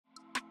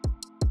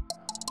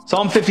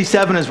Psalm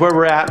 57 is where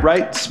we're at,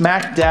 right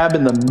smack dab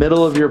in the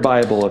middle of your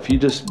Bible. If you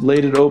just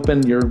laid it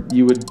open,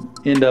 you would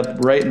end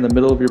up right in the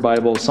middle of your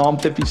Bible. Psalm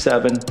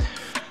 57.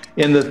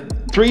 In the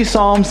 3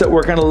 Psalms that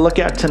we're going to look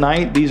at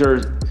tonight, these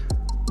are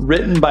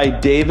written by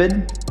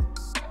David.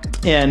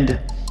 And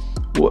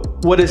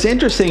what is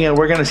interesting, and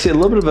we're going to see a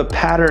little bit of a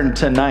pattern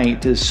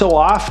tonight, is so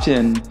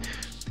often,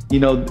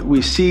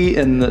 we see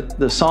in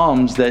the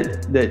Psalms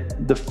that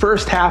the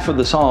first half of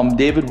the Psalm,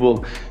 David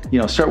will,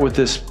 start with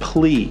this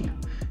plea.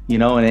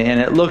 And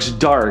it looks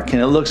dark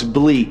and it looks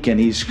bleak and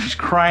he's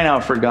crying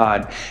out for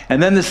God. And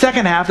then the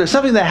second half, there's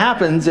something that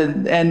happens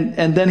and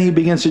then he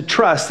begins to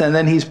trust, and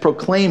then he's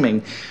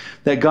proclaiming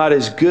that God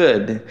is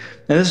good. And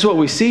this is what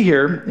we see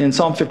here in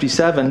Psalm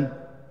 57,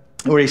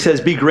 where he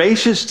says, "Be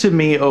gracious to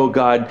me, O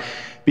God,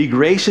 be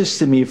gracious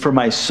to me, for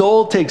my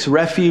soul takes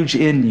refuge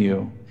in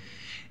you.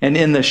 And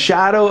in the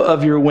shadow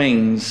of your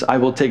wings I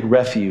will take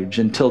refuge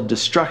until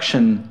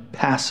destruction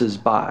passes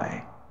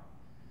by.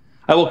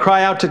 I will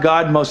cry out to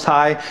God Most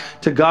High,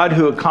 to God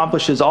who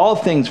accomplishes all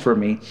things for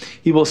me.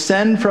 He will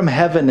send from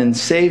heaven and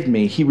save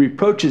me. He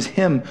reproaches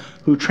him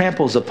who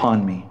tramples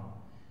upon me.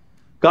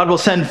 God will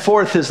send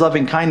forth his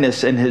loving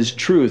kindness and his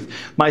truth.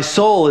 My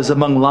soul is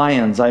among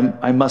lions.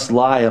 I must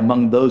lie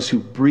among those who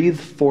breathe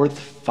forth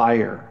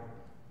fire.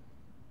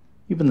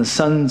 Even the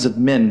sons of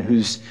men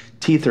whose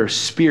teeth are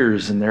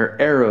spears and their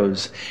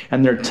arrows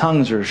and their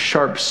tongues are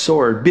sharp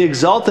sword. Be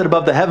exalted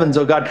above the heavens,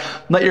 O God.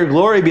 Let your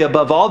glory be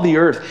above all the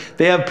earth.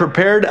 They have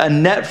prepared a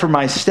net for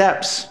my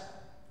steps.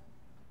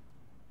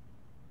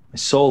 My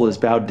soul is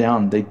bowed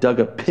down. They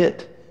dug a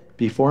pit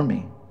before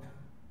me.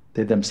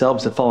 They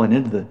themselves have fallen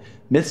into the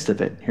midst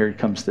of it." Here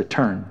comes the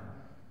turn.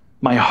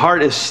 "My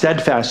heart is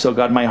steadfast, O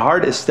God. My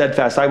heart is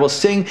steadfast. I will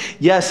sing.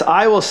 Yes,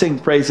 I will sing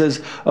praises.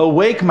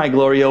 Awake, my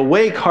glory.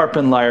 Awake, harp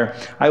and lyre.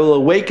 I will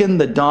awaken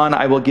the dawn.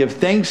 I will give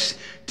thanks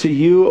to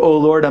you, O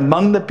Lord,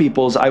 among the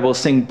peoples. I will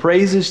sing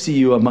praises to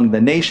you among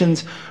the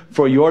nations,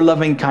 for your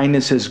loving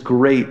kindness is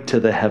great to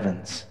the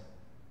heavens,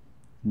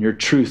 and your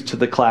truth to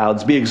the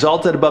clouds. Be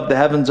exalted above the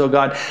heavens, O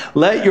God.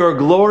 Let your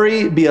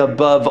glory be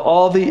above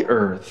all the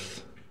earth."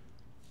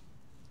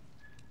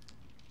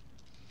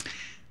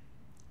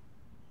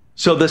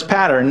 So this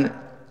pattern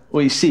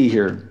we see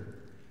here,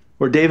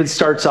 where David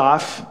starts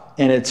off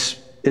and it's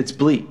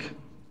bleak,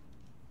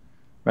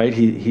 right?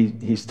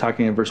 He's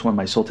talking in verse 1.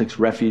 "My soul takes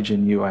refuge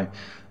in you.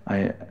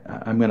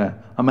 I'm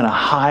gonna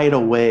hide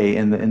away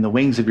in the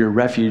wings of your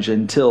refuge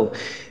until,"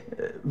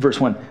 verse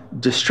 1,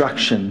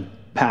 "destruction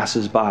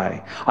passes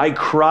by. I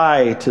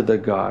cry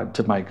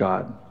to my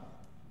God."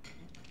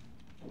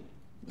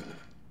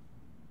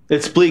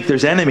 It's bleak.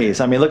 There's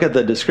enemies. I mean, look at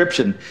the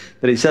description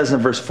that he says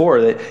in verse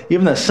 4, that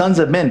even the sons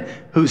of men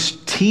whose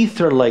teeth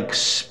are like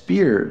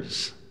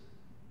spears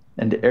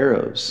and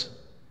arrows,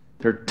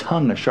 their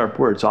tongue a sharp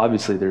word. So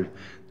obviously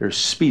there's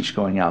speech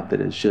going out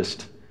that is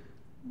just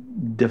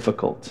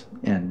difficult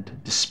and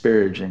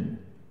disparaging.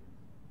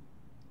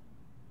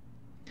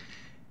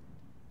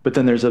 But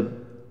then there's a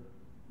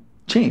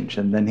change,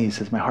 and then he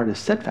says, "My heart is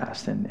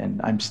steadfast,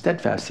 and I'm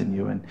steadfast in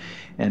you,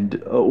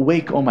 and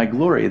awake, oh my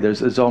glory."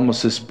 There's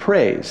almost this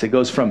praise. It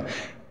goes from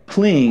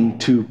pleading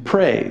to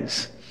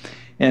praise.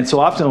 And so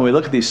often when we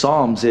look at these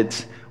Psalms,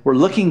 we're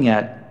looking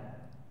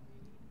at,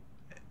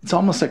 it's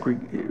almost like we're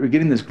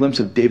getting this glimpse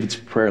of David's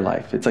prayer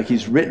life. It's like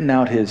he's written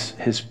out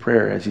his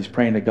prayer as he's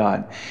praying to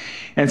God.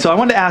 And so I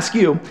wanted to ask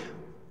you,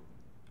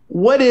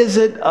 what is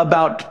it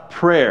about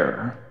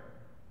prayer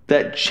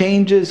that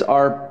changes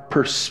our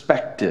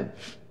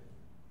perspective?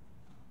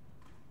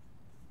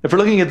 If we're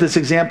looking at this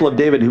example of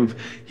David,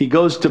 he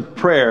goes to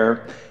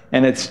prayer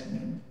and it's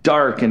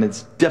dark and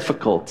it's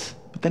difficult,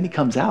 but then he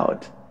comes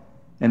out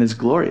and it's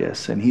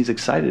glorious and he's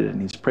excited and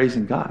he's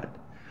praising God.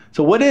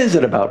 So what is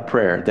it about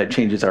prayer that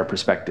changes our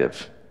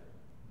perspective?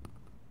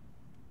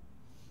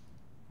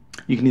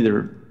 You can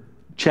either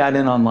chat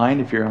in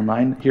online if you're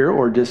online here,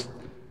 or just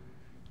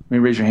maybe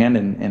raise your hand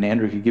and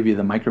Andrew could give you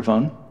the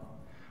microphone.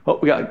 Oh,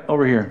 we got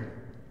over here.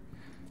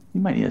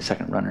 You might need a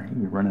second runner.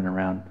 You'll be running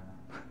around.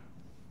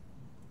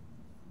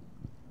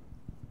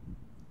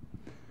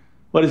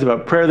 What is it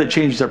about prayer that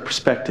changes our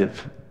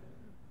perspective?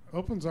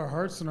 Opens our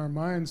hearts and our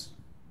minds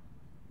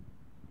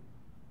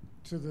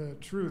to the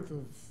truth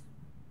of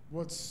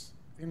what's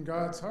in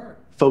God's heart.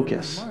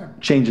 Focus.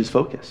 Changes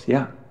focus.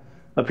 Yeah.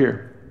 Up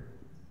here.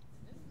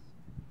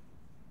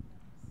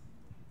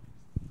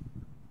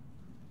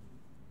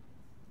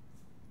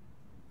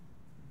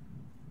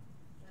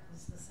 That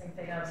was the same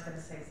thing I was going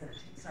to say, is that it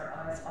takes our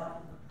eyes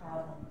off of the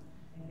problem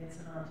and gets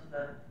it onto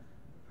the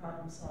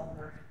problem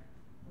solver,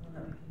 the one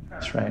that we can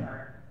trust. That's right. In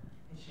our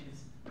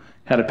issues.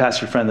 Had a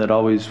pastor friend that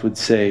always would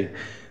say,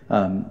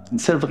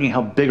 instead of looking at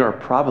how big our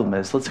problem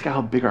is, let's look at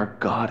how big our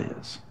God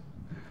is.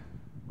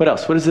 What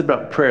else? What is it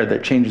about prayer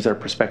that changes our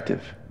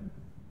perspective?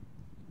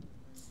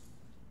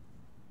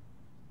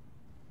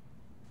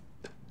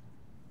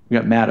 We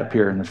got Matt up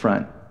here in the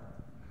front.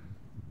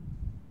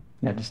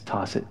 Yeah, just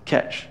toss it.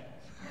 Catch.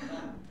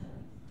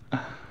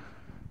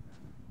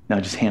 Now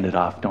just hand it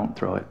off. Don't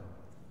throw it.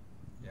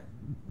 Yeah.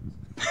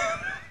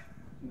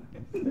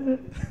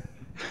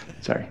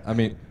 Sorry. I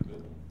mean,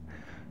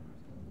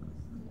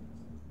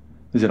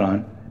 Is it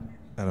on?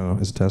 I don't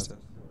know. Is it tested?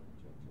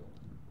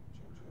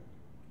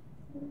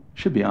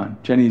 Should be on.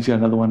 Jenny's got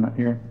another one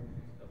here.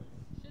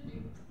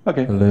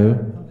 Okay. Hello.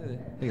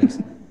 Hey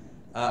guys.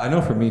 I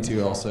know for me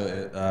too.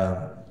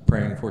 Also,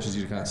 praying forces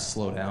you to kind of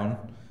slow down.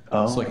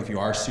 Oh. So like if you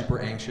are super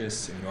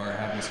anxious and you are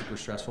having a super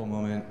stressful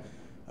moment,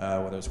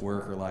 whether it's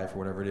work or life or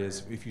whatever it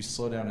is, if you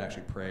slow down and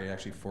actually pray, it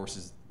actually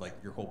forces like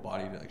your whole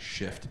body to like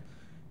shift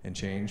and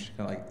change.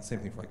 Kind of like the same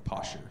thing for like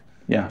posture.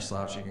 Yeah. You're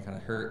slouching and kind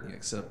of hurt, and you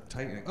sit up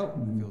tight, and you're like, oh,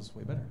 it feels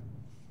way better.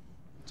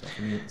 So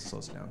for me, it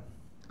slows down.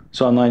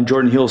 So online,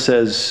 Jordan Hill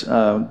says,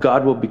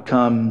 God's will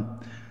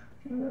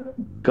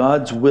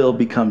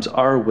becomes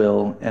our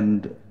will,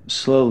 and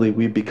slowly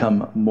we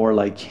become more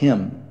like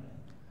him.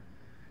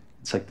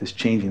 It's like this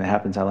changing that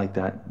happens. I like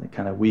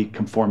that. We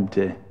conform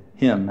to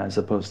him as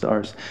opposed to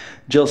ours.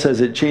 Jill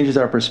says it changes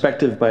our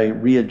perspective by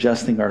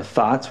readjusting our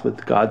thoughts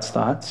with God's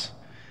thoughts.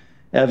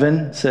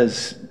 Evan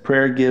says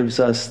prayer gives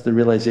us the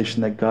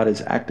realization that God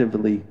is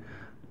actively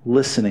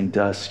listening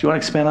to us. Do you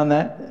want to expand on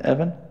that,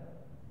 Evan?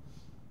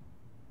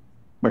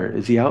 Where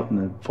is he, out in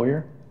the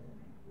foyer?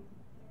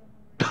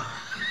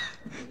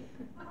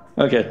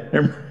 Okay.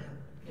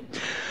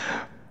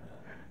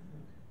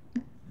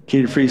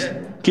 Katie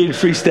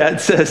Freestat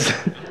says,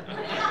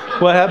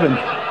 what happened?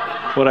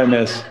 What'd I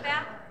miss?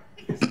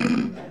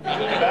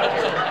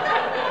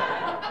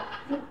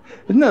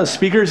 Didn't those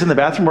speakers in the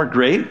bathroom work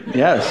great?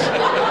 Yes.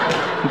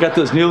 We got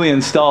those newly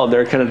installed.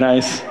 They're kind of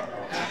nice.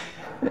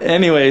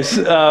 Anyways,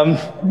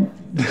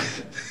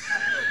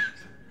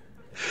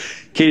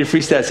 Katie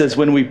Freestat says,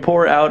 when we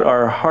pour out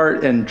our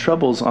heart and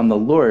troubles on the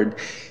Lord,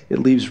 it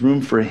leaves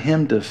room for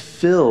him to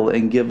fill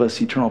and give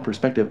us eternal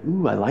perspective.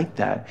 Ooh, I like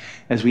that.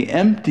 As we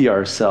empty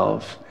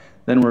ourselves,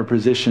 then we're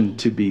positioned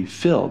to be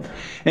filled.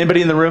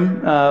 Anybody in the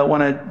room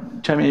want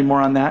to chime in any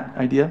more on that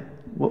idea?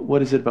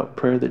 What is it about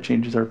prayer that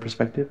changes our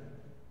perspective?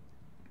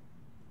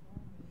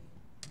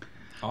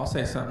 I'll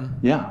say something.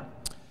 Yeah.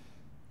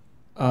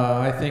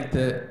 I think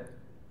that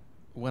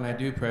when I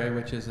do pray,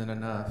 which isn't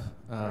enough,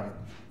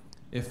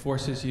 it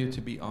forces you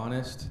to be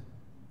honest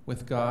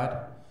with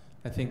God.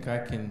 I think I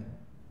can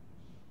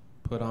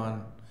put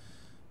on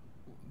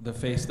the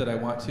face that I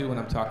want to when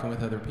I'm talking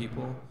with other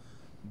people,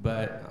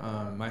 but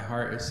my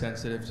heart is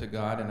sensitive to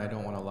God and I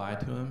don't want to lie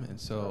to him, and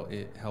so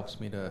it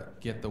helps me to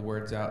get the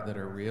words out that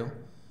are real,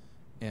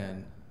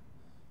 and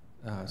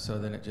so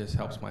then it just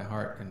helps my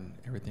heart and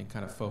everything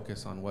kind of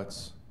focus on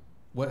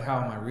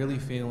how am I really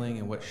feeling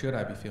and what should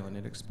I be feeling.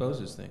 It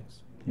exposes things.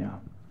 Yeah.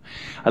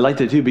 I like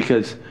that too,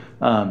 because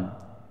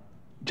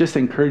just to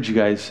encourage you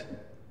guys,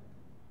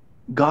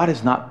 God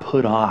is not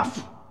put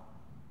off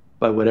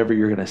by whatever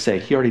you're going to say.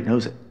 He already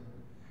knows it.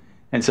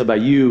 And so by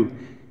you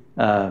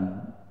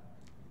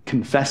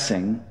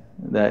confessing,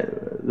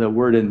 that the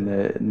word in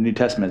the New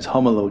Testament is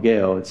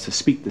homologeo, it's to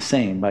speak the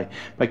same. By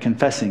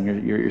confessing,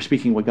 you're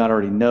speaking what God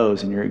already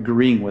knows, and you're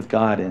agreeing with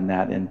God in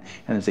that, and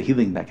there's a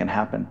healing that can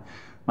happen.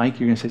 Mike,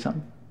 you're going to say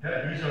something?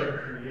 Yeah, he's our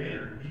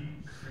creator. He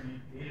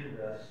created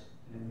us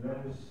and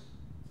knows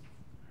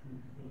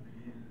from the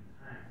beginning of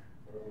time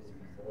what we're going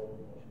to go, what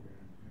we're going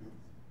to do.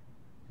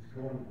 He's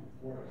going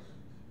before us.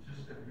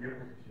 Just to be able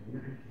to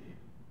communicate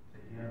to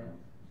him,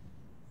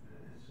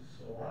 it's just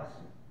so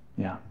awesome.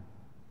 Yeah.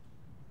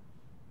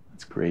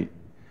 That's great.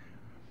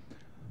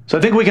 So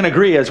I think we can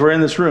agree as we're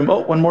in this room. Oh,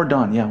 one more,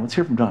 Don. Yeah, let's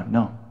hear from Don.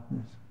 No.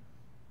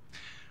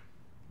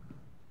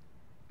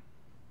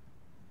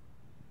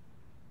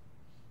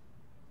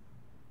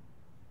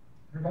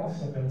 There have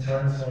also been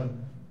times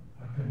when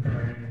I've been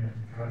praying and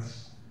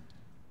God's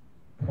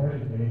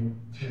pointed me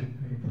to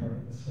be part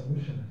of the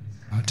solution that he's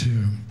got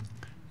to.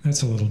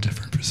 That's a little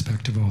different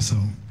perspective also.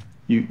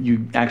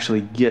 You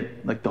actually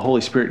get like the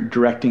Holy Spirit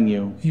directing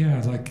you.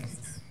 Yeah, like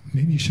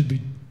maybe you should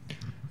be,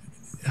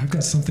 I've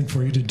got something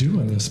for you to do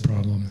in this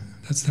problem.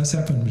 That's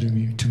happened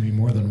to me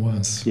more than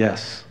once.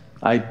 Yes,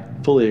 I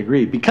fully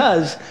agree.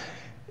 Because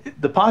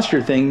the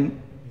posture thing,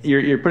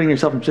 you're putting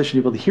yourself in a position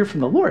to be able to hear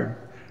from the Lord,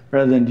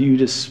 rather than you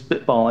just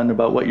spitballing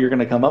about what you're going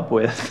to come up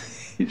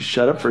with. You just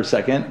shut up for a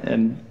second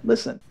and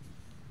listen.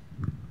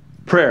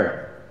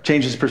 Prayer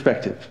changes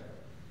perspective.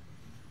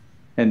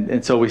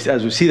 And so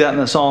as we see that in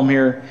the psalm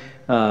here,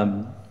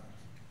 I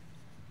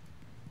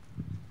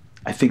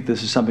think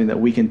this is something that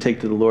we can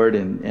take to the Lord,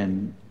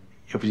 and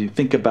if you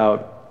think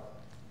about,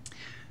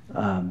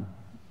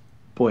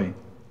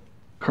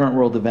 current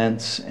world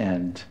events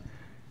and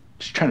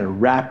just trying to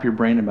wrap your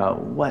brain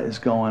about what is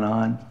going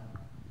on,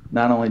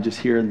 not only just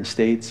here in the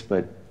States,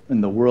 but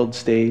in the world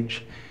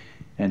stage,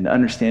 and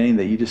understanding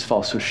that you just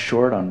fall so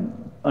short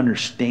on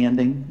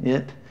understanding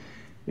it,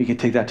 we can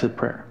take that to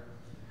prayer.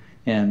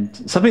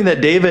 And something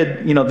that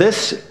David,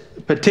 this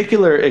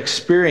particular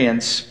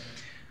experience,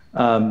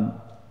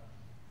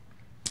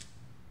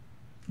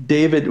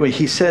 David,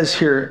 he says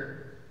here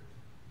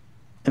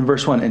in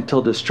verse 1,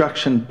 until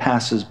destruction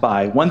passes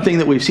by. One thing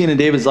that we've seen in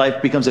David's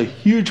life becomes a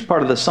huge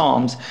part of the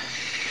Psalms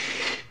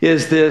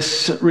is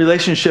this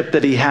relationship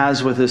that he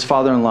has with his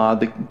father-in-law,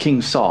 the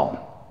King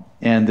Saul,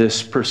 and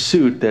this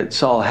pursuit that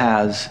Saul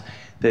has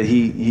that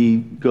he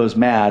goes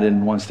mad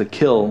and wants to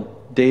kill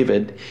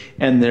David.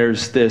 And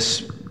there's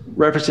this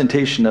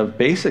representation of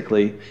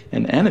basically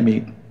an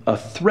enemy, a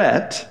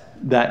threat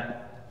that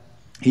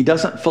he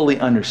doesn't fully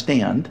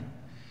understand.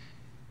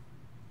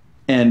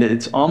 And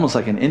it's almost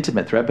like an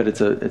intimate threat, but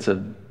it's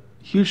a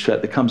huge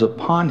threat that comes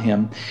upon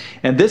him.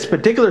 And this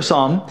particular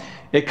psalm,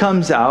 it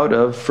comes out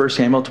of 1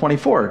 Samuel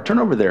 24. Turn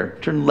over there.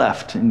 Turn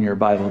left in your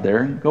Bible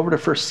there. Go over to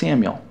 1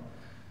 Samuel.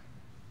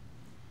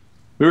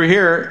 We were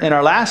here in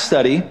our last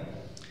study.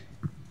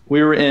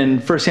 We were in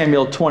 1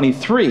 Samuel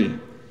 23. And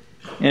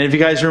if you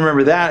guys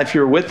remember that, if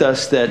you were with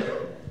us, that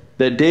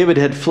David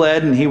had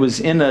fled and he was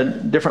in a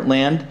different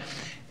land.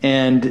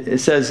 And it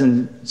says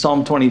in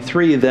Psalm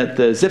 23 that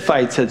the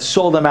Ziphites had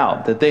sold him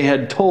out, that they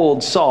had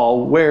told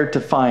Saul where to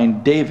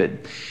find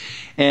David.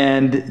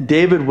 And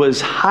David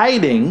was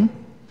hiding,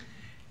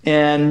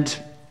 and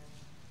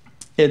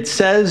it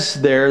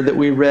says there that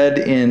we read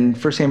in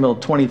 1 Samuel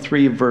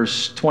 23,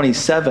 verse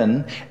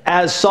 27,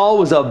 as Saul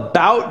was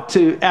about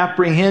to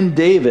apprehend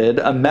David,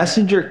 a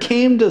messenger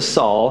came to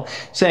Saul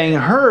saying,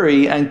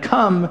 hurry and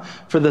come,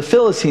 for the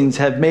Philistines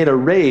have made a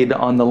raid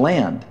on the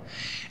land.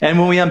 And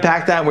when we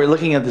unpack that, we're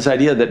looking at this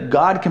idea that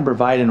God can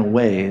provide in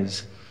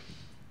ways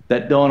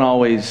that don't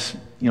always,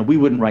 we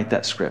wouldn't write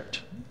that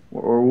script,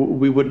 or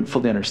we wouldn't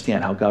fully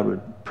understand how God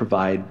would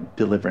provide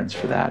deliverance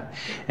for that.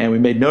 And we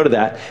made note of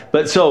that.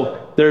 But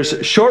so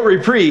there's short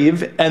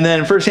reprieve, and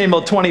then 1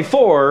 Samuel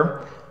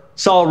 24,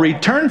 Saul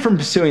returned from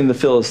pursuing the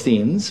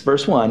Philistines,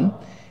 verse 1,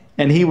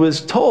 and he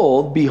was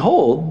told,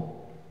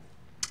 behold,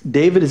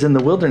 David is in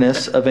the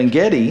wilderness of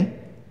En-gedi.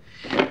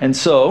 And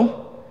so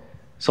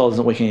Saul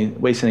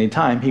doesn't waste any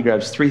time. He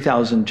grabs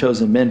 3,000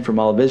 chosen men from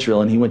all of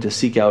Israel, and he went to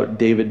seek out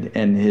David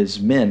and his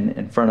men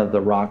in front of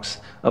the rocks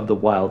of the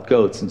wild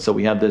goats. And so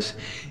we have this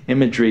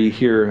imagery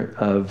here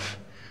of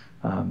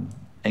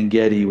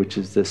En-gedi, which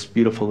is this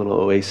beautiful little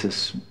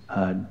oasis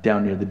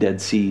down near the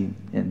Dead Sea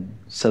in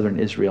southern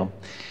Israel.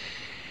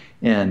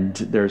 And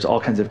there's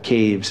all kinds of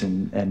caves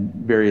and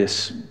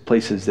various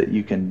places that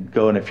you can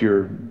go. And if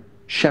you're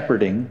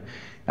shepherding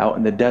out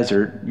in the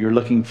desert, you're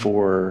looking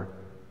for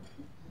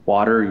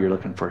water, you're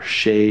looking for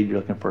shade, you're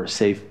looking for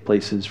safe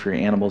places for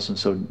your animals. And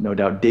so no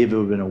doubt David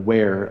would have been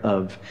aware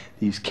of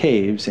these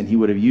caves, and he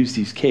would have used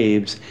these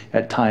caves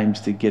at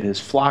times to get his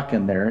flock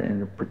in there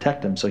and to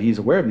protect them. So he's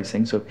aware of these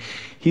things. So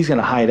he's going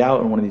to hide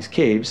out in one of these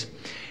caves.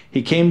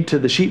 He came to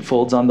the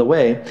sheepfolds on the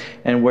way,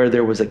 and where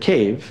there was a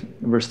cave,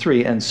 verse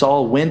 3, and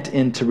Saul went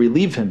in to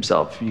relieve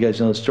himself. You guys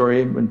know the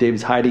story when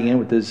David's hiding in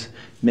with his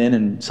men,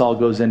 and Saul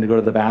goes in to go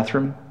to the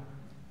bathroom.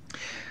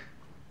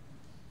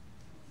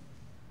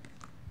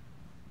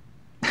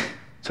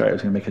 Sorry, I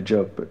was going to make a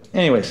joke, but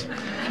anyways.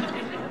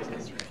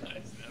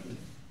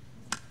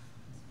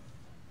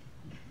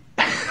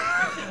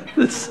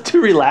 It's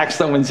too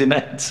relaxed on Wednesday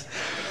nights.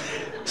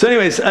 So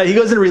anyways, he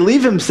goes in to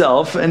relieve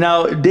himself, and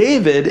now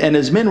David and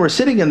his men were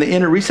sitting in the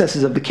inner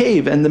recesses of the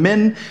cave, and the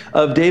men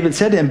of David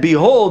said to him,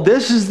 behold,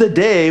 this is the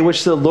day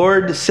which the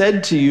Lord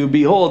said to you,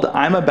 behold,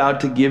 I'm about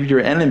to give your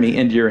enemy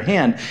into your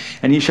hand,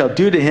 and you shall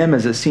do to him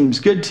as it seems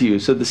good to you.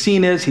 So the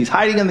scene is, he's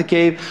hiding in the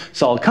cave,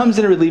 Saul comes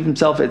in to relieve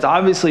himself, it's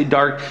obviously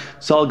dark,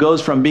 Saul goes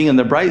from being in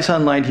the bright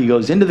sunlight, he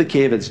goes into the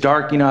cave, it's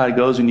dark, you know how it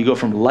goes when you go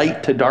from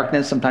light to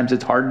darkness, sometimes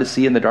it's hard to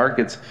see in the dark,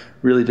 it's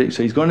really big.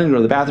 So he's going to go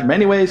to the bathroom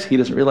anyways. He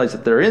doesn't realize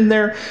that they're in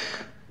there.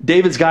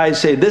 David's guys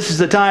say, this is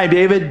the time,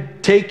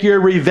 David, take your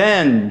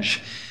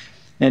revenge.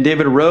 And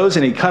David arose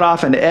and he cut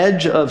off an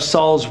edge of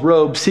Saul's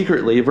robe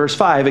secretly. Verse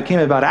 5, it came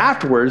about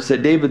afterwards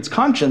that David's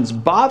conscience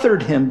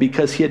bothered him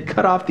because he had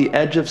cut off the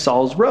edge of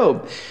Saul's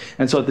robe.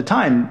 And so at the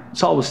time,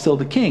 Saul was still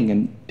the king,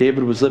 and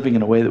David was living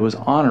in a way that was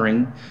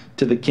honoring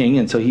to the king,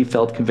 and so he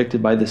felt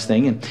convicted by this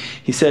thing. And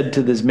he said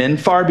to his men,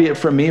 far be it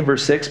from me,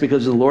 verse 6,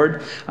 because the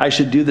Lord, I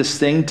should do this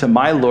thing to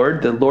my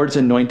Lord, the Lord's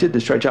anointed,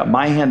 to stretch out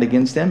my hand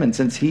against him. And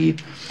since he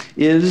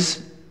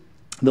is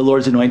the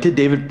Lord's anointed,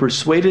 David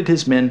persuaded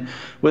his men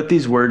with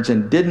these words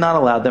and did not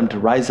allow them to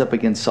rise up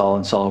against Saul.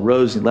 And Saul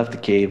rose and left the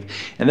cave.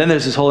 And then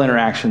there's this whole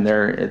interaction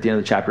there at the end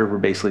of the chapter where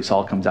basically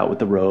Saul comes out with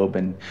the robe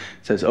and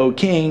says, "O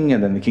king,"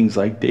 and then the king's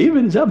like,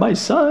 "David, is that my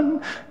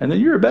son? And then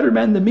you're a better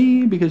man than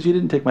me because you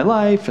didn't take my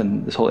life,"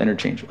 and this whole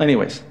interchange.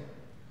 Anyways,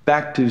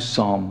 back to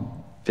Psalm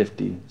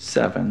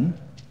 57.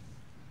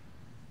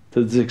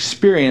 So this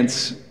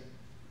experience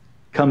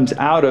comes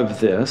out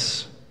of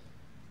this.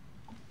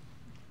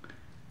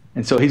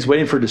 And so he's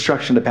waiting for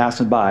destruction to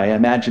pass him by.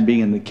 Imagine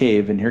being in the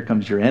cave, and here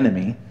comes your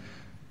enemy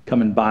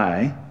coming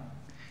by.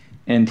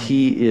 And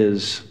he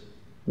is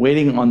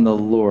waiting on the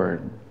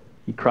Lord.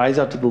 He cries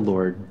out to the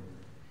Lord.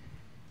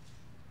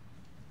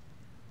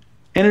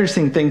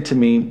 Interesting thing to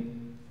me,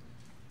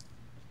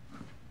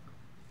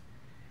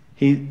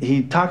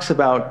 he talks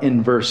about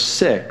in verse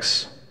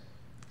 6.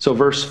 So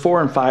verse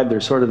 4 and 5,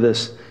 there's sort of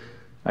this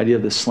idea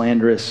of the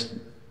slanderous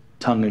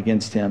tongue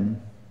against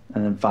him.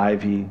 And then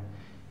 5,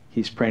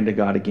 he's praying to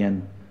God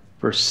again.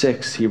 Verse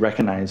 6, he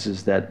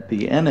recognizes that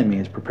the enemy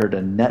has prepared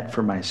a net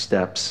for my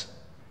steps.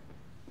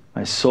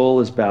 My soul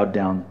is bowed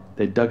down.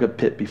 They dug a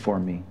pit before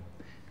me,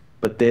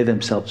 but they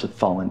themselves have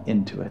fallen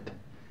into it.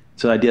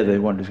 So the idea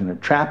that one was going to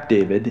trap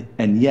David,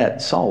 and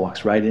yet Saul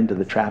walks right into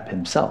the trap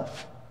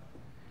himself.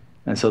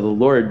 And so the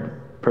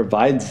Lord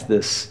provides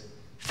this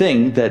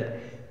thing that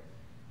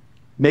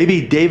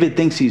maybe David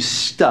thinks he's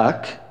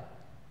stuck.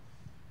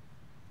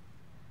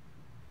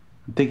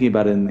 I'm thinking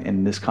about it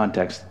in this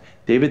context.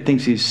 David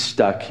thinks he's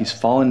stuck. He's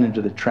fallen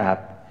into the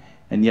trap,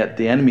 and yet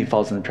the enemy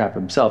falls in the trap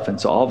himself.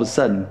 And so all of a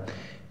sudden,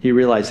 he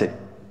realized that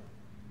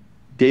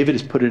David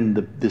is put in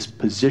this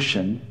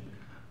position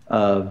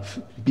of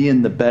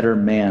being the better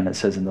man, it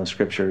says in those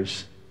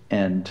scriptures,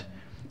 and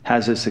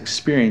has this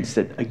experience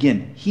that,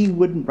 again, he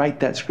wouldn't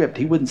write that script.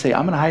 He wouldn't say,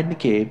 I'm going to hide in a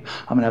cave.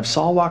 I'm going to have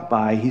Saul walk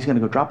by. He's going to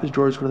go drop his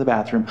drawers, go to the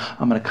bathroom.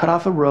 I'm going to cut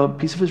off a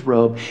piece of his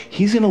robe.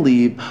 He's going to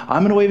leave.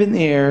 I'm going to wave it in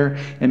the air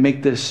and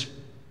make this.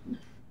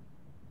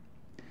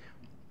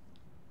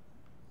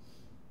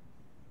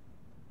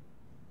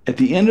 At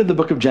the end of the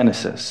book of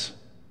Genesis,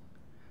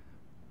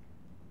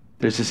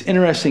 there's this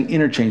interesting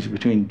interchange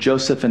between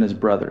Joseph and his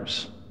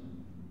brothers.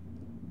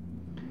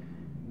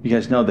 You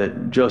guys know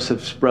that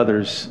Joseph's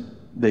brothers,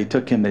 they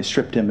took him, they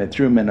stripped him, they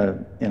threw him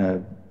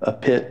in a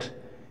pit,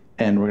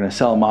 and we're going to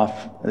sell him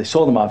off. They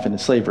sold him off into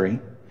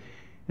slavery.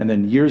 And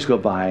then years go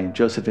by,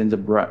 Joseph ends up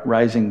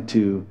rising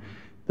to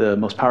the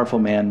most powerful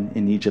man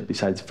in Egypt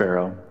besides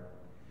Pharaoh.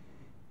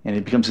 And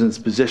he becomes in this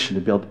position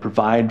to be able to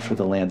provide for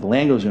the land. The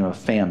land goes into a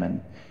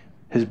famine.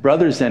 His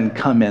brothers then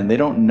come in. They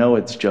don't know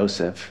it's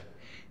Joseph.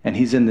 And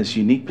he's in this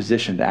unique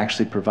position to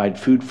actually provide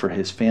food for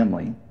his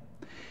family.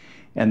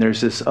 And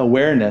there's this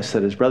awareness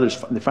that his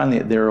brothers,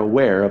 they're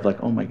aware of,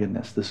 like, oh my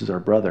goodness, this is our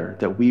brother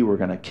that we were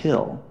going to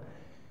kill.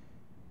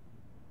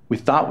 We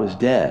thought was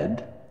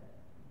dead.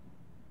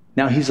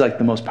 Now he's like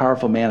the most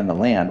powerful man in the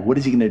land. What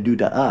is he going to do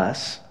to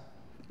us?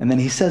 And then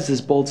he says this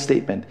bold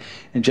statement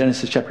in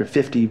Genesis chapter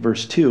 50,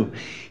 verse 2.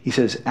 He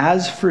says,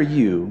 as for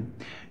you,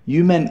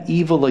 you meant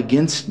evil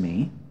against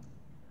me,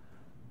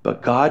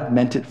 but God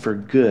meant it for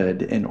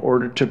good in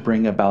order to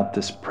bring about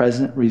this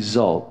present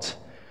result,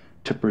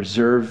 to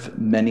preserve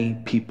many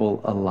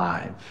people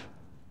alive.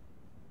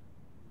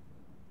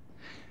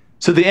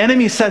 So the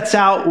enemy sets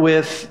out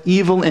with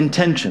evil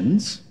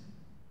intentions,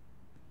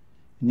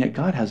 and yet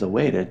God has a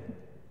way to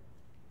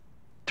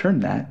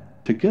turn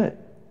that to good.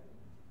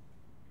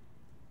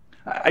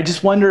 I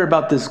just wonder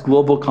about this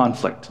global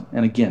conflict.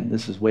 And again,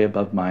 this is way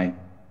above my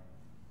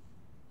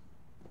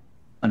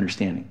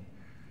understanding.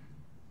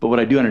 But what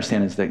I do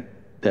understand is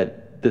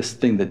that this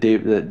thing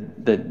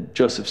that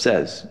Joseph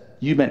says,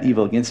 you meant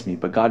evil against me,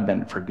 but God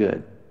meant it for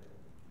good.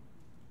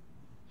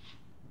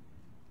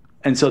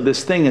 And so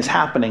this thing is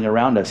happening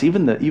around us,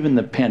 even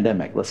the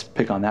pandemic. Let's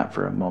pick on that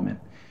for a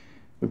moment.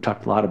 We've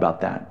talked a lot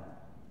about that.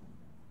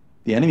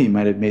 The enemy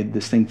might have made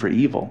this thing for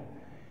evil,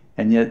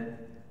 and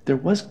yet there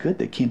was good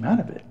that came out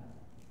of it.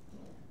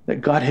 That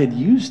God had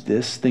used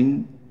this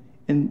thing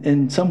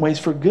in some ways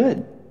for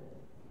good.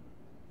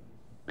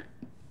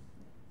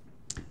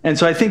 And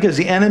so I think as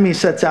the enemy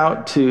sets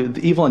out to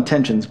the evil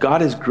intentions,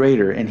 God is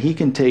greater, and he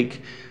can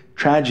take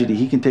tragedy,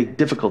 he can take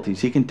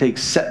difficulties, he can take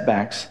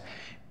setbacks,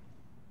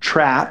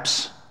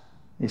 traps,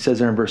 he says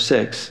there in verse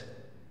 6,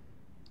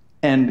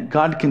 and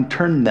God can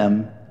turn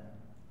them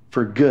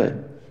for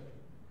good.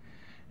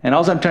 And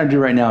all I'm trying to do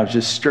right now is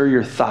just stir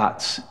your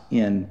thoughts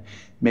in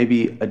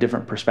maybe a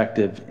different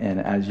perspective, and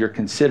as you're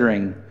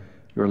considering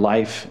your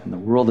life and the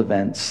world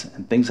events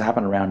and things that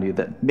happen around you,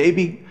 that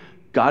maybe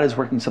God is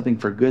working something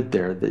for good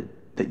there that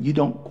you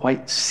don't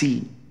quite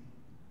see.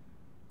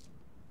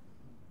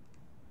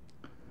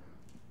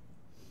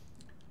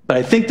 But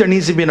I think there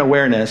needs to be an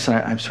awareness, and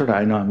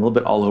I know I'm a little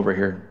bit all over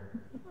here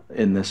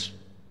in this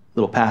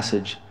little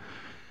passage.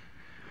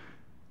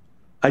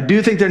 I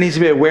do think there needs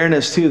to be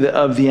awareness too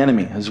of the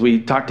enemy, as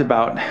we talked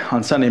about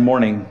on Sunday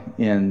morning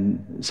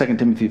in 2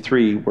 Timothy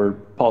 3, where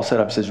Paul set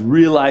up, says,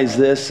 realize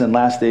this in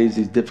last days,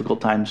 these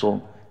difficult times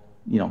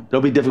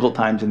there'll be difficult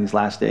times in these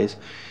last days.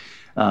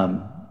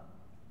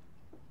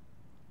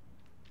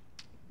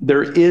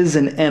 There is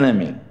an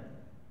enemy,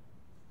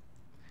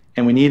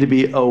 and we need to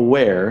be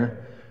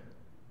aware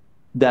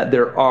that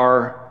there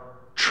are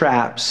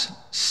traps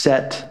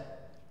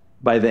set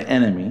by the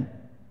enemy.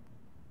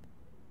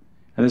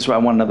 And this is why I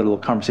want another little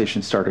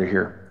conversation starter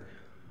here.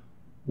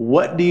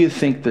 What do you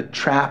think the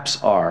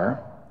traps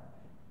are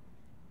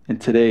in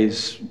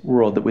today's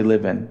world that we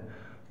live in?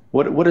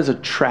 What is a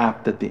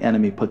trap that the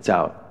enemy puts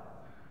out?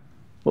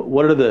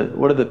 What are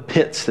the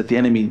pits that the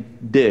enemy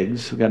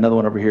digs? We've got another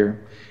one over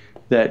here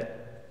that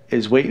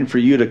is waiting for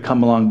you to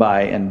come along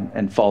by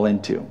and fall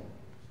into. What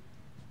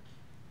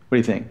do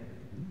you think?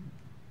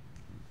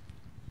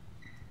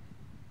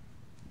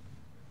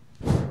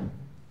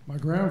 My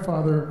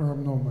grandmother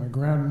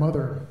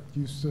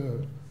used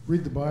to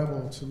read the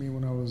Bible to me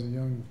when I was a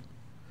young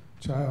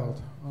child.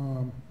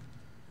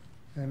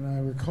 And I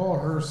recall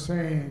her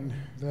saying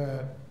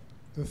that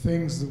the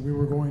things that we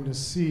were going to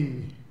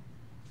see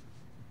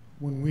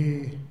when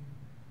we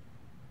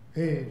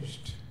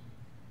aged,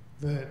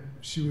 that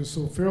she was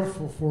so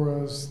fearful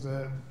for us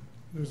that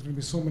there's going to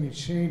be so many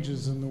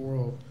changes in the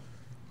world.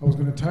 I was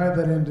going to tie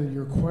that into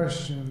your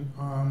question.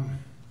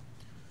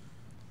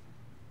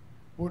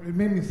 what it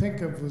made me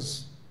think of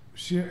was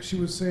she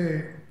would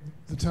say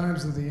the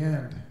times of the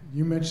end.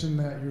 You mentioned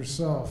that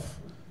yourself.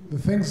 The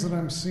things that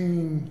I'm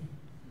seeing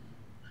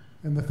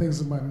and the things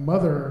that my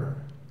mother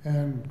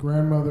and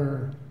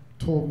grandmother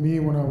told me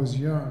when I was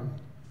young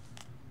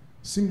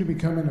seem to be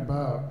coming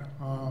about.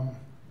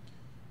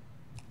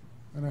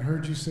 And I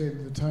heard you say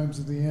the times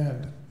of the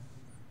end,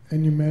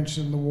 and you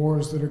mentioned the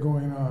wars that are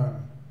going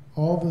on.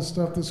 All the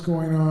stuff that's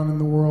going on in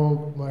the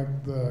world,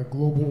 like the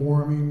global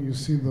warming, you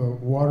see the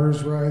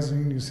waters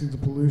rising, you see the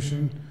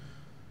pollution.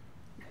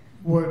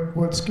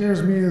 What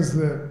scares me is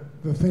that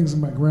the things that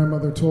my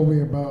grandmother told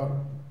me about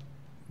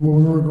what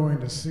we were going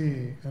to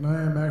see, and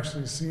I am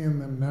actually seeing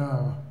them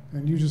now.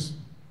 And you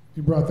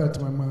brought that to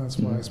my mind, that's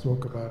why I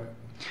spoke about it.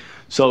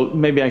 So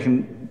maybe I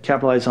can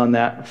capitalize on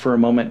that for a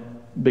moment,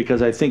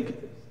 because I think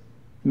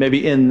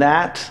maybe in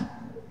that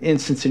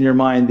instance in your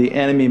mind, the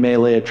enemy may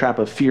lay a trap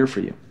of fear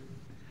for you.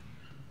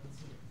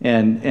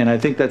 And I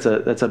think that's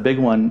a big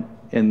one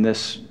in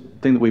this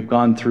thing that we've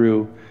gone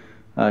through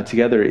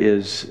together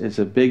is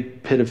a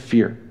big pit of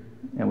fear,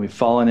 and we've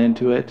fallen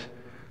into it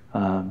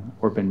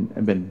or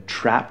been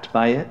trapped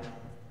by it.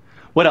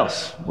 What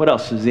else? What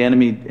else is the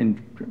enemy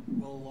in?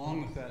 Well,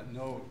 along with that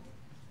note,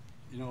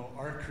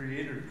 our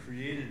Creator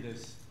created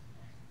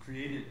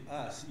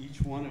us,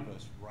 each one of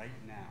us, right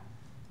now,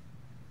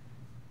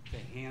 to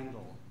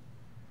handle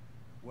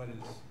what is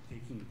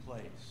taking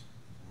place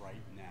right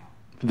now.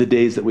 The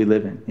days that we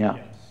live in, yeah.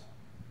 Yes.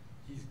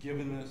 He's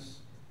given us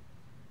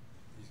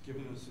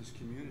this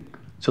community.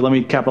 So let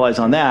me capitalize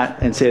on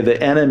that and say the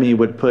enemy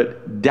would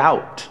put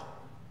doubt.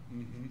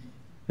 Mm-hmm.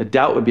 The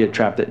doubt would be a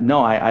trap that,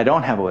 no, I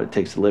don't have what it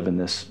takes to live in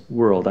this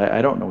world.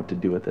 I don't know what to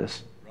do with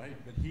this. Right,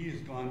 but he has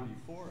gone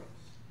before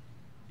us.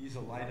 He's a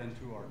light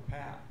unto our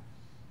path.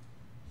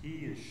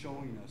 He is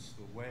showing us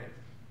the way.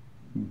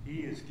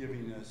 He is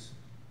giving us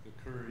the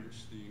courage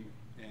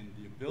and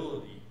the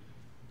ability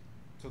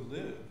to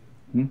live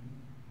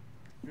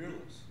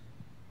fearless.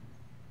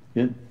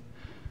 Good.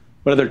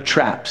 What other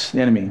traps,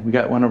 the enemy? We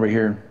got one over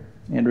here.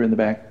 Andrew in the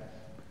back.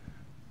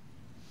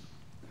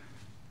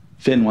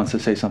 Finn wants to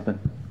say something.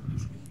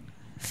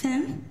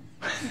 Finn?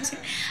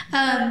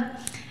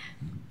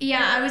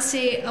 Yeah, I would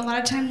say a lot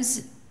of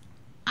times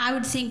I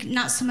would think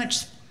not so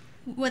much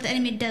what the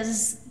enemy does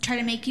is try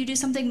to make you do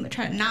something, but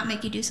try to not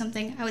make you do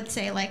something. I would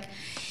say like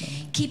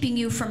keeping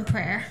you from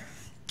prayer,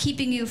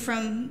 keeping you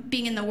from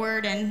being in the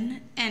Word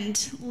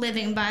and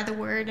living by the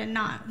Word and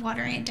not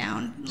watering it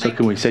down. So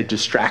can we say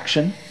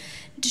distraction?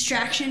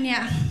 Distraction,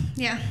 yeah.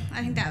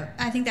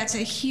 I think that's a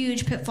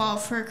huge pitfall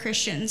for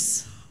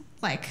Christians.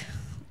 Like,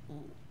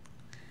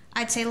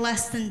 I'd say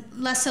less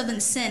so than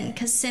sin,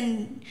 because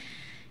sin,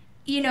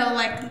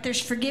 like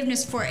there's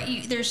forgiveness for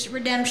it, there's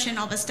redemption,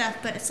 all this stuff,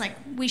 but it's like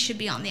we should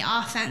be on the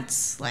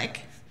offense,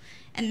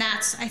 and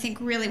that's I think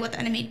really what the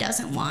enemy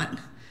doesn't want.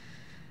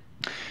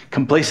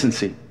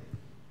 Complacency.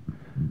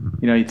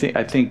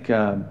 I think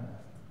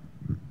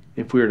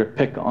if we were to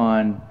pick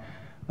on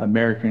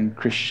American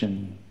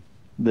Christian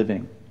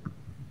living,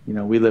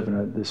 we live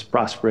in this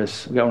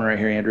prosperous, we got one right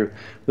here, Andrew.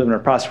 We live in a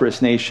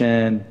prosperous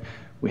nation.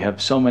 We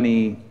have so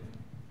many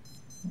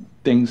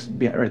things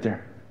right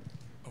there.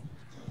 I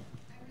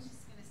was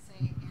just going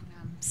to say,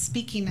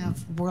 speaking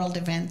of world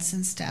events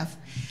and stuff,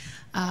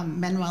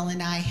 Manuel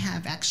and I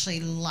have actually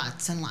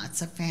lots and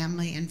lots of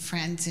family and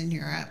friends in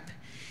Europe.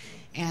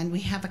 And we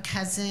have a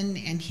cousin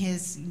and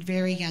his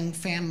very young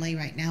family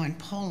right now in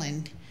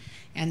Poland,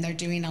 and they're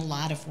doing a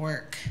lot of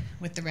work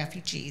with the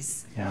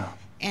refugees. Yeah.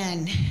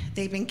 And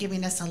they've been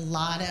giving us a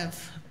lot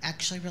of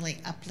actually really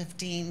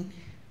uplifting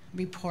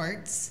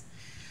reports,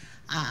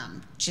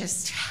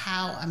 just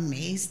how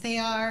amazed they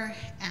are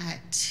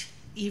at,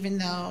 even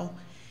though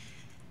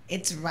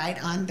it's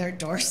right on their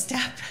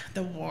doorstep,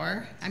 the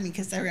war. I mean,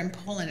 because they're in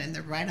Poland and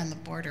they're right on the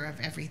border of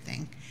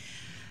everything.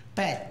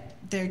 But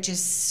they're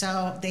just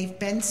they've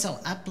been so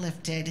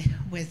uplifted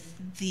with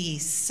the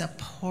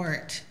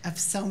support of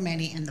so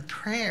many and the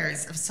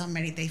prayers of so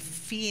many. They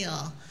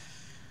feel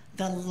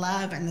the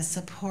love and the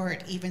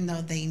support, even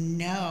though they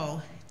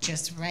know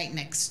just right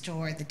next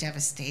door the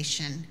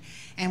devastation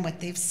and what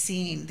they've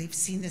seen. They've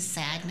seen the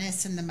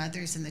sadness in the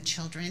mothers and the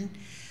children.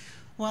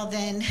 Well,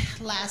 then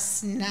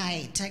last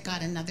night I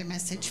got another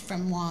message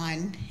from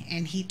Juan,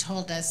 and he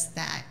told us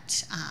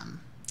that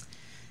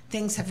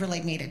things have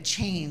really made a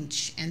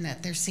change and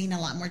that they're seeing a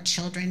lot more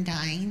children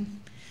dying.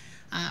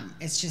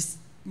 It's just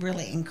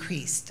really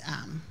increased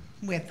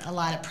with a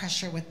lot of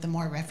pressure with the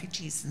more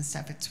refugees and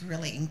stuff. It's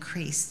really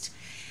increased.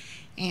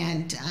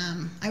 And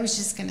I was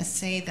just going to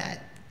say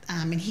that,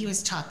 and he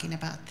was talking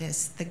about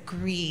this, the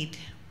greed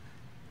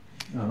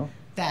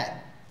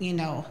that,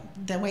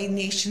 the way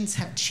nations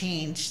have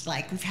changed.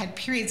 Like, we've had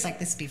periods like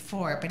this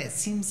before, but it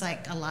seems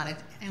like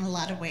in a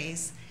lot of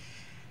ways,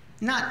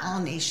 not all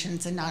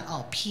nations and not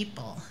all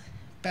people,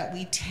 but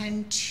we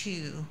tend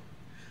to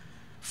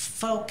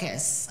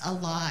focus a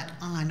lot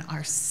on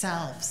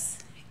ourselves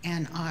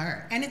and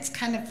it's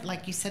kind of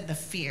like you said, the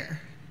fear,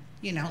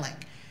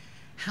 like,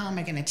 how am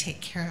I going to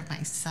take care of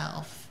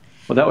myself?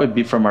 Well, that would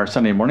be from our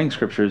Sunday morning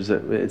scriptures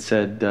that it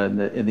said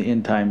in the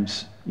end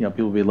times,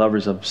 people will be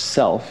lovers of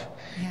self.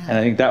 Yeah. And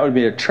I think that would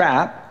be a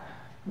trap,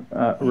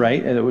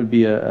 right? And it would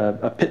be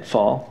a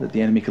pitfall that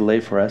the enemy could lay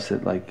for us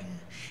that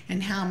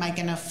and how am I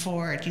going to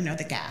afford,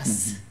 the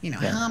gas?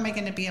 How am I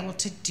going to be able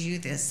to do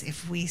this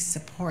if we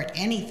support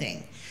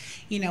anything?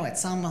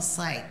 It's almost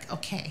like,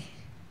 okay,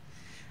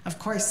 of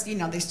course,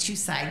 there's two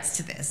sides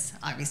to this.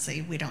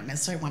 Obviously, we don't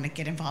necessarily want to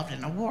get involved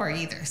in a war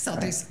either. So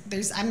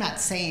there's I'm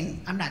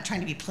not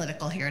trying to be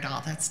political here at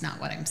all. That's not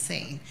what I'm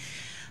saying.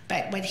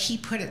 But when he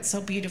put it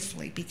so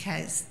beautifully,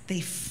 because they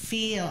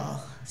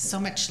feel so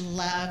much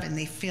love and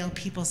they feel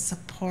people's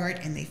support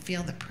and they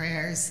feel the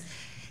prayers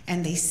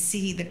and they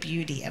see the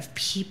beauty of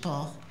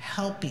people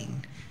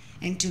helping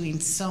and doing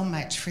so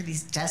much for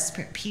these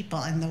desperate people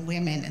and the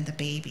women and the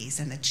babies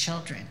and the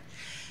children.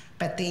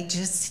 But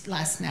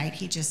last night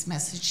he just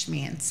messaged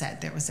me and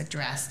said there was a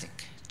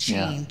drastic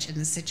change in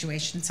the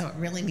situation. So it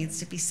really needs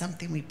to be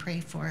something we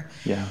pray for.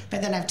 Yeah.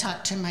 But then I've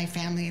talked to my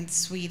family in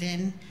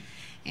Sweden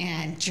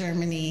and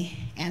Germany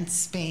and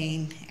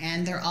Spain,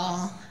 and they're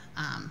all,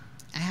 I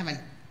haven't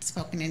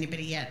spoken to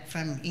anybody yet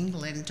from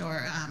England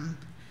or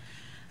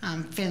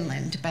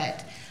Finland,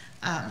 but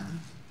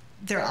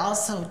they're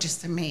also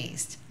just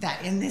amazed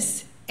that in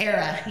this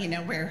era,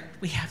 where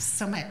we have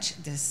so much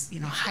this,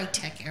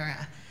 high-tech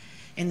era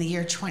in the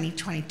year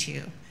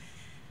 2022,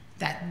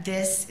 that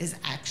this is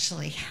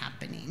actually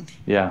happening.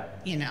 Yeah.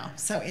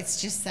 So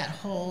it's just that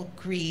whole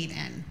greed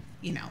and,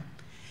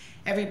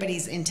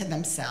 everybody's into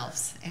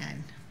themselves,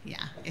 and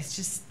it's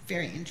just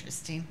very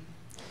interesting.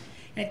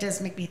 And it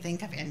does make me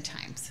think of end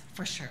times,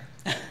 for sure.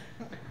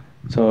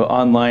 So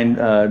online,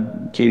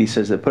 Katie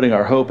says that putting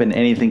our hope in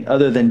anything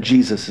other than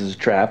Jesus is a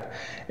trap.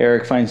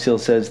 Eric Feinstein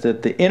says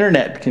that the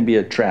internet can be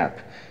a trap,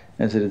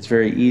 as that it's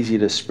very easy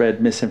to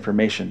spread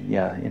misinformation.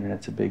 Yeah, the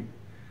internet's a big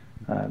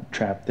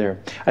trap there.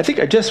 I think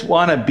I just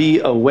want to be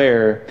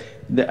aware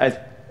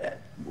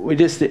that we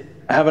just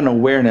have an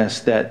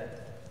awareness that,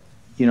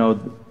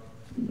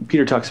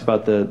 Peter talks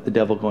about the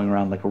devil going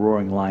around like a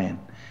roaring lion,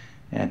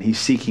 and he's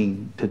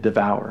seeking to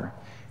devour.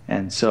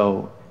 And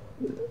so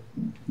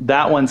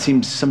that one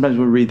seems, sometimes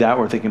when we read that,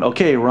 we're thinking,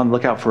 okay, we're on the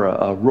lookout for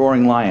a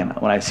roaring lion.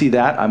 When I see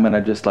that, I'm going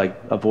to just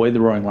avoid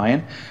the roaring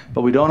lion.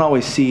 But we don't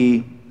always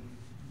see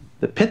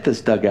the pit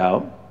that's dug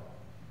out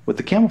with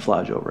the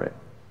camouflage over it.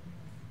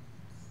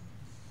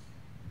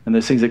 And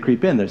there's things that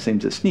creep in, there's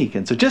things that sneak.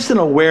 And so just an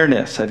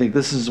awareness, I think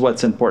this is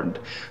what's important.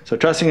 So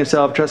trusting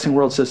yourself, trusting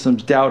world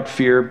systems, doubt,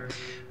 fear.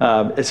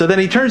 So then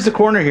he turns the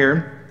corner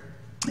here,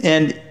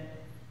 and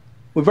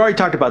we've already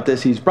talked about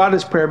this. He's brought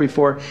his prayer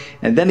before,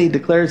 and then he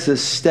declares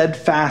this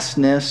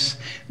steadfastness.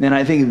 And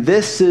I think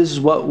this is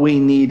what we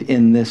need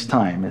in this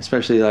time,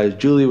 especially as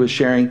Julie was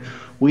sharing.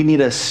 We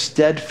need a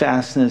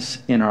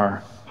steadfastness in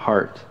our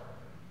heart.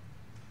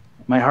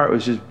 My heart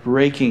was just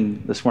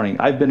breaking this morning.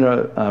 I've been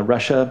to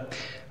Russia.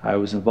 I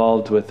was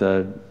involved with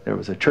there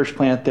was a church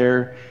plant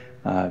there.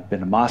 I've been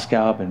to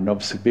Moscow, been to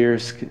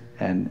Novosibirsk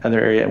and other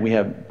area.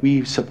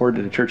 We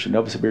supported a church in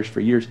Novosibirsk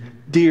for years.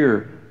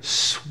 Dear,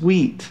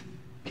 sweet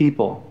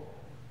people,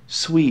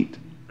 sweet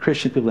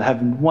Christian people that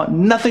want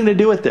nothing to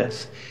do with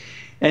this.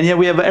 And yet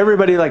we have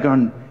everybody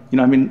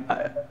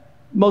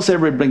most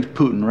everybody brings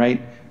Putin,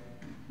 right?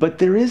 But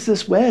there is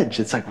this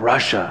wedge. It's like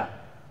Russia.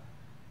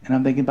 And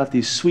I'm thinking about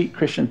these sweet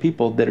Christian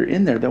people that are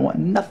in there that want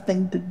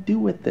nothing to do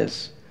with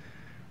this.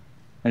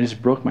 I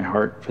just broke my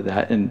heart for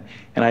that. And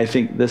I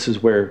think this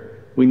is where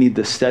we need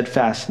the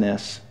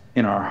steadfastness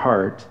in our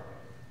heart.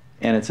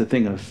 And it's a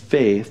thing of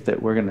faith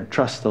that we're going to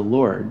trust the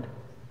Lord,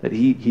 that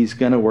he's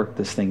going to work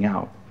this thing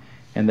out,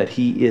 and that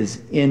he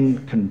is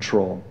in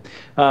control.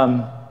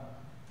 Psalm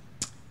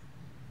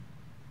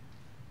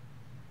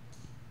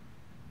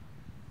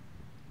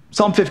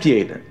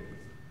 58.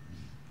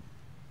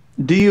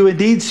 Do you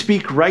indeed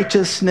speak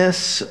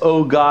righteousness,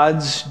 O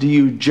gods? Do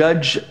you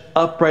judge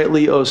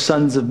uprightly, O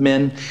sons of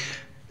men?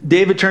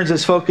 David turns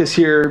his focus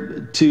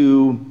here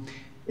to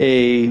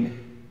a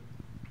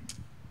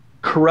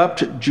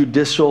corrupt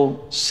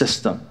judicial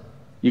system.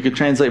 You could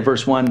translate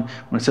verse 1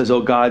 when it says,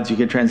 "O gods," you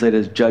can translate it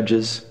as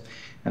judges.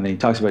 And then he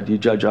talks about, do you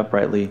judge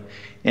uprightly?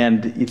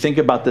 And you think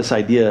about this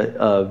idea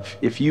of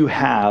if you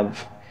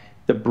have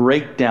the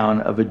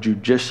breakdown of a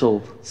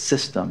judicial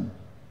system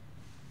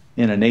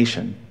in a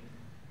nation,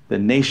 the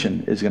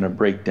nation is going to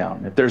break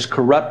down. If there's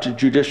corrupt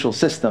judicial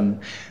system,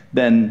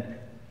 then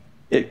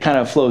it kind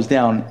of flows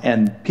down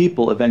and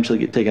people eventually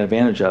get taken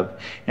advantage of.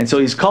 And so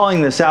he's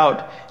calling this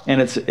out, and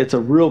it's a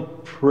real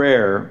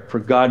prayer for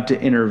God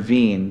to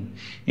intervene.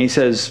 And he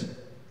says,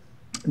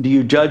 do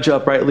you judge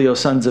uprightly, O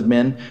sons of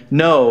men?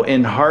 No,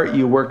 in heart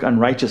you work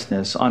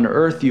unrighteousness. On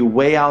earth you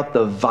weigh out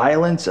the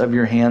violence of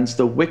your hands.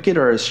 The wicked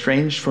are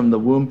estranged from the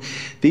womb.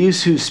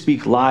 These who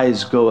speak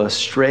lies go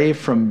astray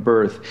from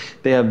birth.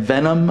 They have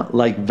venom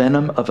like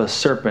venom of a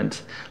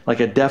serpent, like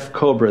a deaf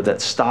cobra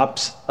that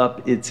stops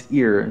up its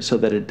ear so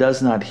that it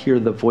does not hear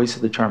the voice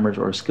of the charmers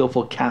or a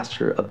skillful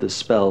caster of the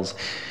spells.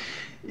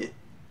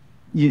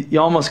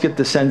 You almost get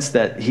the sense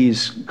that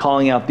he's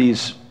calling out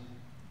these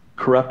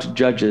corrupt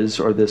judges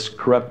or this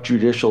corrupt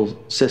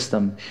judicial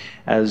system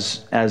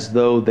as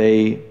though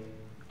they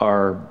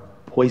are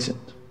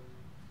poisoned.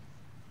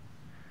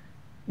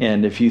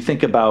 And if you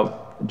think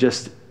about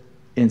just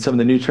in some of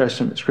the New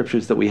Testament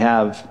scriptures that we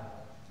have,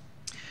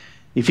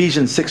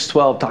 Ephesians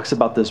 6:12 talks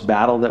about this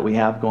battle that we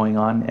have going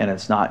on, and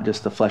it's not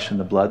just the flesh and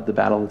the blood, the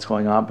battle that's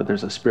going on, but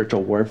there's a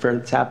spiritual warfare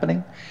that's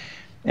happening,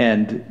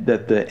 and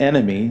that the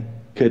enemy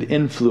could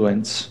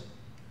influence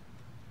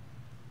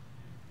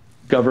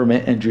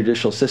government and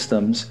judicial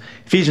systems.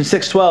 Ephesians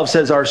 6:12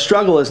 says, our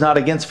struggle is not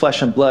against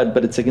flesh and blood,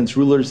 but it's against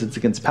rulers, it's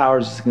against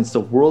powers, it's against the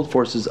world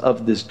forces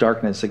of this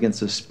darkness, against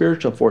the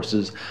spiritual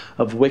forces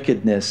of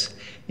wickedness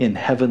in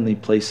heavenly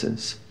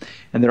places.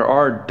 And there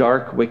are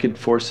dark, wicked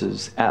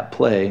forces at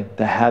play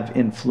that have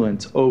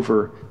influence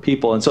over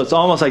people. And so it's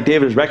almost like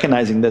David is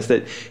recognizing this,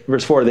 that in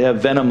verse 4, they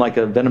have venom like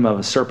a venom of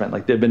a serpent,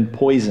 like they've been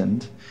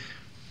poisoned,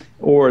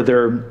 or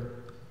they're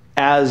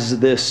as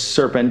this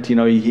serpent. You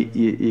know,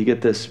 you get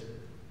this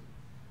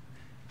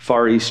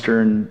Far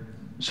Eastern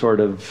sort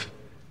of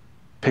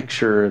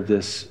picture of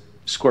this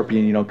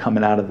scorpion, you know,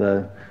 coming out of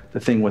the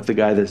thing with the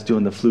guy that's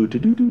doing the flute,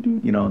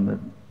 you know, and the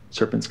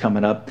serpent's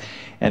coming up.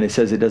 And it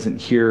says it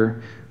doesn't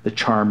hear the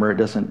charmer, it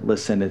doesn't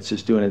listen, it's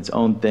just doing its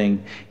own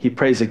thing. He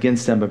prays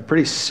against them, a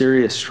pretty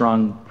serious,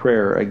 strong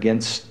prayer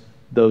against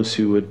those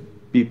who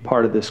would be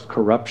part of this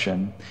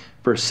corruption.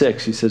 Verse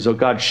 6, he says, "O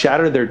God,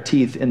 shatter their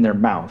teeth in their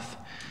mouth.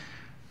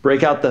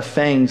 Break out the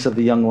fangs of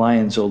the young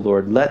lions, O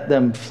Lord. Let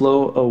them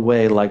flow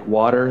away like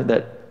water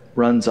that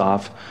runs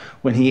off.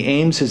 When he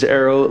aims his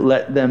arrow,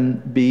 let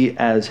them be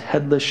as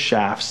headless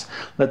shafts.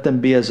 Let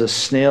them be as a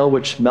snail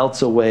which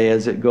melts away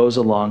as it goes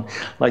along,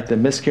 like the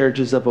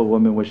miscarriages of a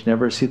woman which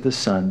never see the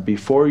sun.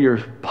 Before your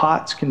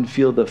pots can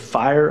feel the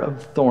fire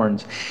of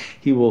thorns,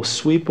 he will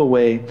sweep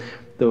away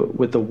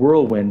with the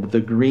whirlwind, the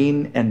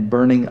green and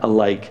burning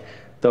alike.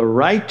 The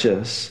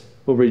righteous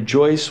will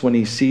rejoice when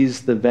he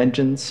sees the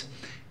vengeance.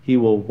 He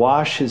will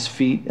wash his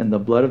feet in the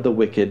blood of the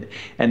wicked,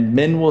 and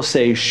men will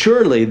say,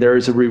 surely there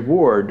is a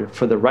reward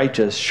for the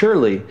righteous.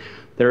 Surely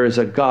there is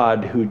a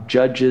God who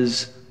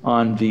judges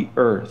on the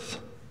earth."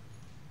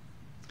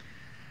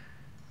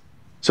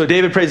 So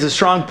David prays a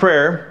strong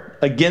prayer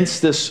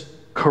against this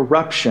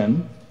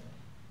corruption.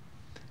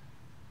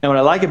 And what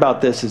I like about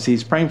this is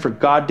he's praying for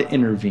God to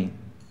intervene.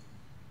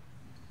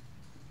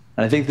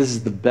 And I think this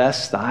is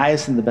the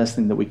highest and the best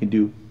thing that we can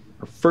do,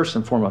 first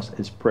and foremost,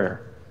 is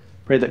prayer.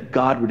 Pray that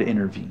God would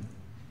intervene.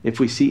 If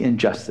we see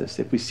injustice,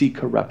 if we see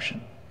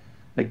corruption,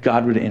 that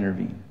God would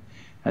intervene.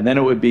 And then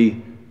it would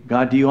be,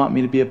 God, do you want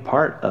me to be a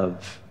part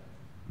of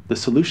the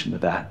solution to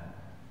that?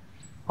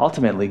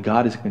 Ultimately,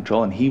 God is in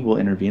control, and he will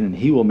intervene, and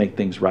he will make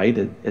things right.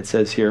 It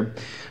says here,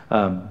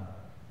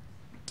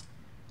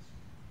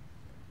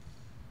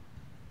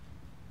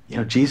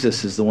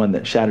 Jesus is the one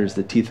that shatters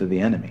the teeth of the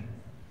enemy.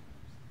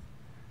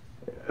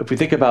 If we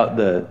think about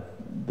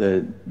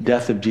the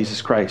death of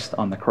Jesus Christ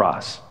on the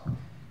cross,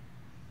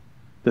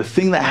 the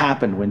thing that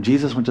happened when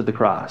Jesus went to the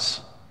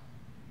cross,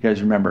 you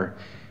guys remember,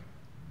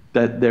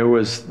 that there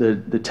was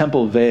the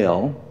temple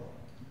veil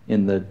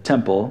in the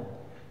temple,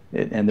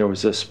 and there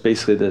was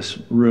basically this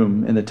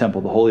room in the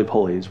temple, the Holy of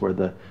Holies,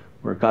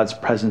 where God's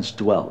presence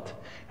dwelt.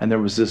 And there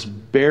was this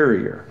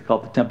barrier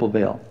called the temple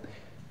veil.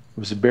 It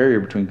was a barrier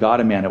between God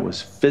and man. It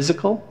was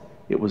physical,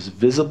 it was a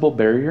visible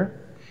barrier.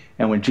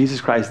 And when Jesus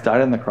Christ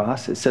died on the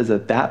cross, it says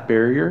that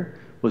barrier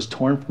was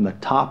torn from the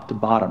top to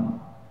bottom,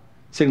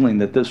 signaling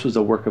that this was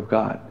a work of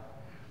God.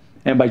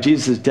 And by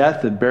Jesus'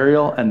 death, the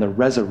burial, and the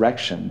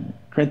resurrection,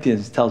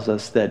 Corinthians tells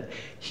us that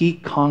he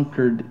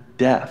conquered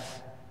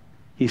death.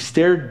 He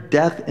stared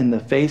death in the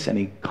face and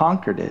he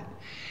conquered it.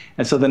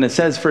 And so then it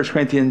says, 1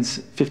 Corinthians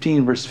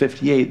 15, verse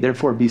 58,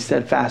 "Therefore be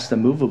steadfast,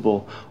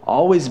 immovable,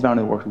 always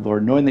abounding in the work of the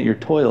Lord, knowing that your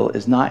toil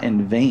is not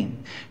in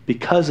vain."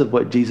 Because of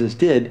what Jesus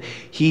did,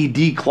 he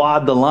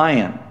declawed the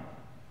lion.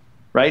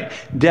 Right?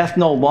 Death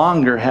no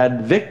longer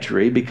had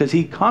victory because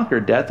he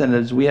conquered death. And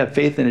as we have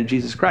faith in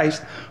Jesus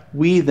Christ,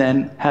 we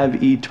then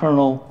have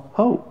eternal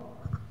hope.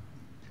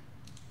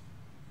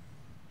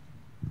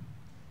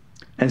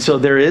 And so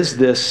there is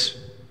this,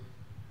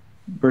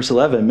 verse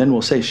 11, men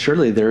will say,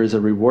 surely there is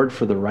a reward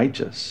for the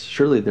righteous.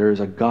 Surely there is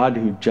a God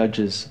who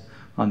judges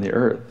on the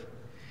earth.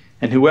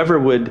 And whoever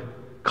would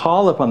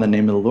call upon the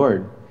name of the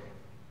Lord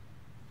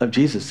of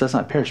Jesus does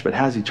not perish, but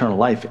has eternal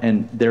life.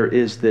 And there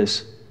is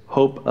this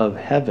hope of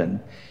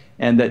heaven,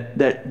 and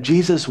that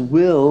Jesus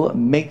will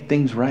make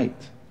things right.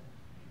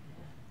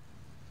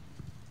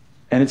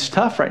 And it's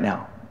tough right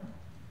now.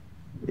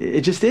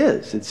 It just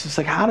is. It's just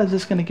like, how is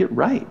this going to get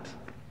right?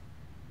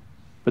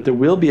 But there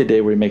will be a day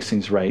where he makes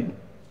things right.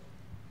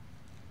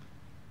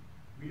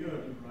 We are the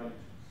righteous.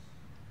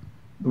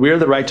 We are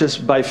the righteous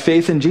by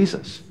faith in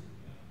Jesus.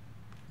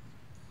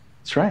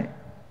 That's right.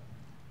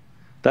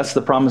 That's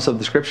the promise of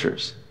the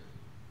scriptures,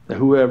 that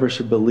whoever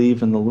should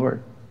believe in the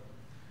Lord,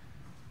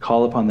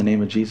 call upon the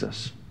name of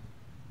Jesus.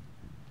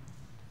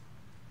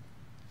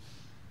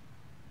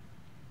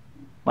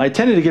 I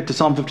intended to get to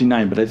Psalm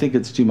 59, but I think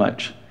it's too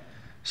much.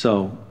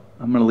 So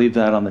I'm going to leave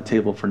that on the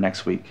table for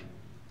next week.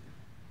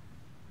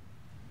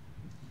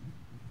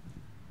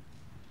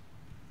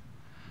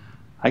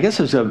 I guess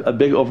there's a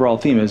big overall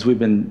theme as we've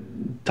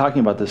been talking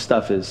about this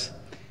stuff is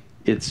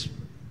it's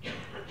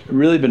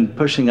really been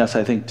pushing us,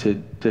 I think,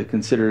 to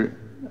consider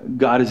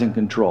God is in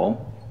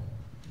control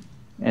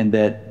and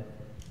that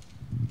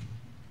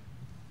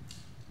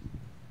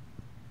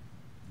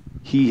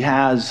he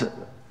has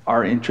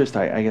our interest,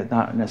 I guess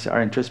not necessarily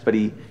our interest, but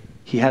he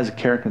has a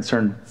care and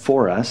concern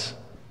for us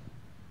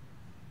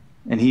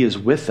and he is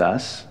with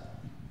us.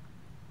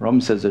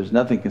 Romans says there's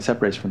nothing can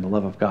separate us from the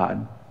love of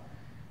God.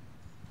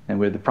 And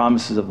we have the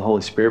promises of the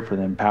Holy Spirit for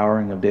the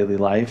empowering of daily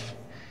life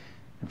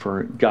and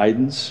for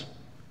guidance,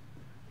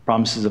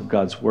 promises of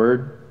God's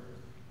word.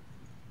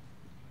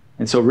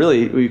 And so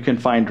really we can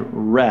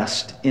find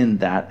rest in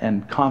that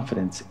and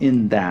confidence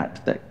in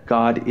that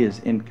God is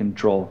in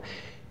control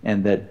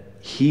and that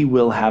he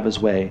will have his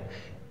way.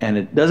 And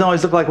it doesn't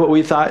always look like what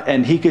we thought,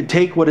 and he could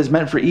take what is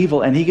meant for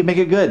evil and he could make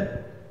it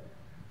good.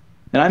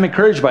 And I'm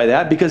encouraged by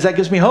that because that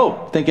gives me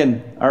hope,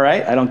 thinking, all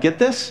right, I don't get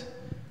this.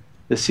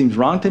 This seems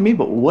wrong to me,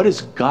 but what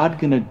is God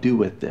going to do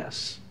with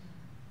this?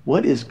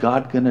 What is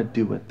God going to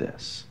do with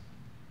this?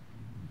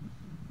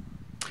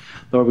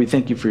 Lord, we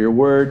thank you for your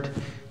word.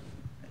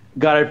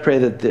 God, I pray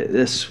that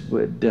this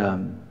would,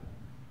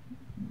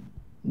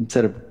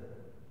 instead of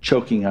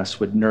choking us,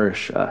 would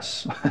nourish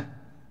us.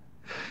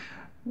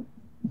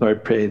 Lord, I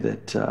pray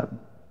that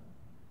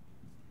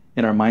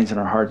in our minds and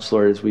our hearts,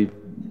 Lord, as we've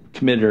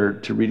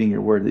committed to reading your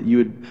word, that you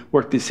would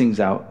work these things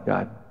out,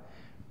 God.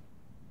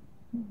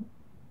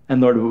 And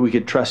Lord, we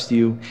could trust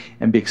you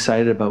and be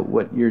excited about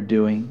what you're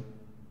doing.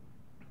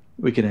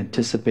 We can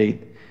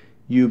anticipate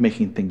you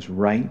making things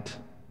right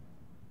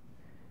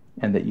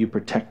and that you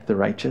protect the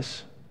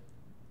righteous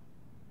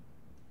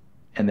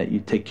and that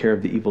you take care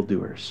of the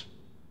evildoers.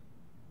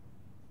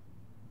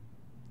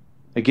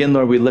 Again,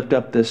 Lord, we lift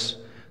up this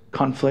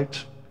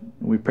conflict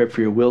and we pray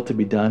for your will to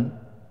be done.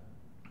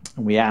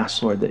 And we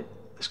ask, Lord, that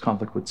this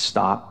conflict would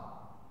stop.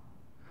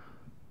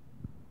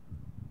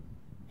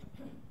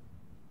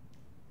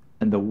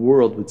 And the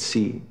world would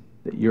see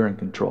that you're in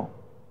control.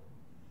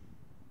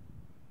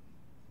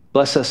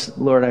 Bless us,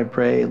 Lord, I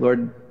pray.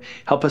 Lord,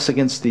 help us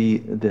against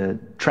the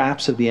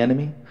traps of the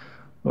enemy.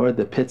 Lord,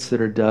 the pits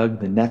that are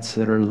dug, the nets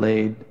that are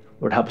laid.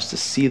 Lord, help us to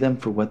see them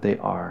for what they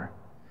are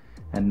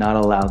and not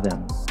allow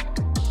them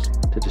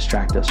to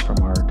distract us from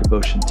our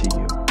devotion to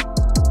you.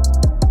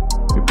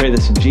 We pray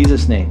this in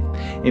Jesus' name.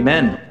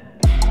 Amen.